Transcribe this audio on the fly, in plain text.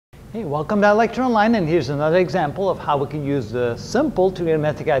Hey, welcome to Lecture Online, and here's another example of how we can use the simple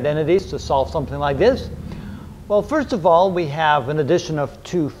trigonometric identities to solve something like this. Well, first of all, we have an addition of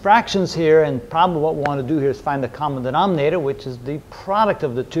two fractions here, and probably what we want to do here is find the common denominator, which is the product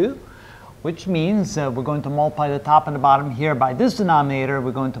of the two, which means we're going to multiply the top and the bottom here by this denominator.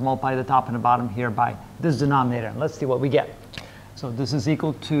 We're going to multiply the top and the bottom here by this denominator. And let's see what we get. So this is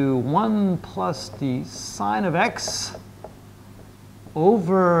equal to 1 plus the sine of x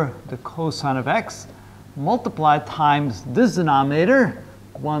over the cosine of x multiplied times this denominator,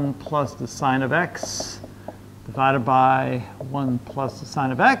 1 plus the sine of x divided by 1 plus the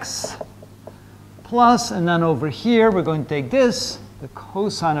sine of x, plus, and then over here we're going to take this, the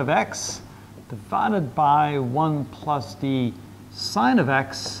cosine of x divided by 1 plus the sine of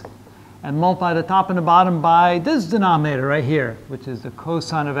x, and multiply the top and the bottom by this denominator right here, which is the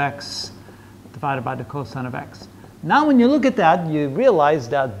cosine of x divided by the cosine of x. Now when you look at that, you realize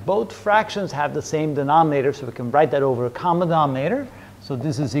that both fractions have the same denominator, so we can write that over a common denominator. So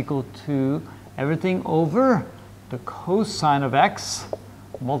this is equal to everything over the cosine of x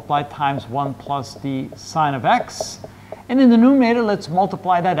multiplied times 1 plus the sine of x. And in the numerator, let's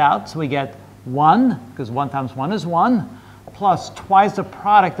multiply that out. So we get 1, because 1 times 1 is 1, plus twice the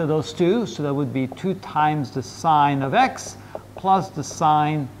product of those two. So that would be 2 times the sine of x plus the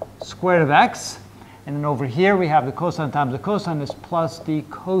sine squared of x. And then over here we have the cosine times the cosine is plus the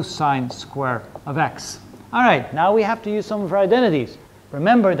cosine square of x. All right, now we have to use some of our identities.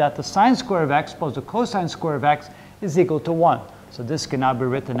 Remember that the sine square of x plus the cosine square of x is equal to 1. So this can now be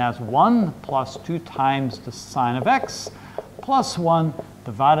written as 1 plus 2 times the sine of x plus 1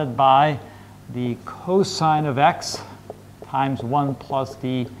 divided by the cosine of x times 1 plus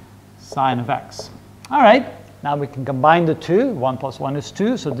the sine of x. All right. Now we can combine the two. 1 plus 1 is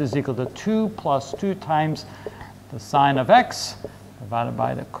 2, so this is equal to 2 plus 2 times the sine of x divided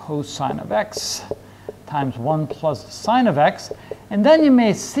by the cosine of x times 1 plus the sine of x. And then you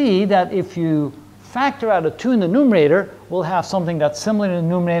may see that if you factor out a 2 in the numerator, we'll have something that's similar to the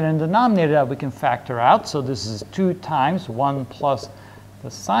numerator and denominator that we can factor out. So this is 2 times 1 plus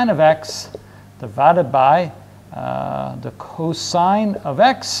the sine of x divided by the cosine of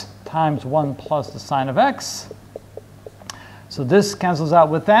x times 1 plus the sine of x. So this cancels out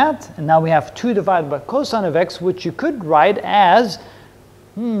with that. And now we have 2 divided by cosine of x, which you could write as,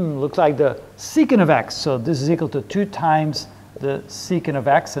 looks like the secant of x. So this is equal to 2 times the secant of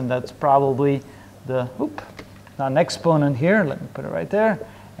x, and that's probably the, not an exponent here. Let me put it right there.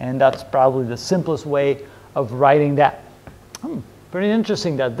 And that's probably the simplest way of writing that. Pretty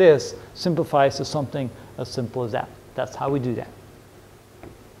interesting that this simplifies to something as simple as that. That's how we do that.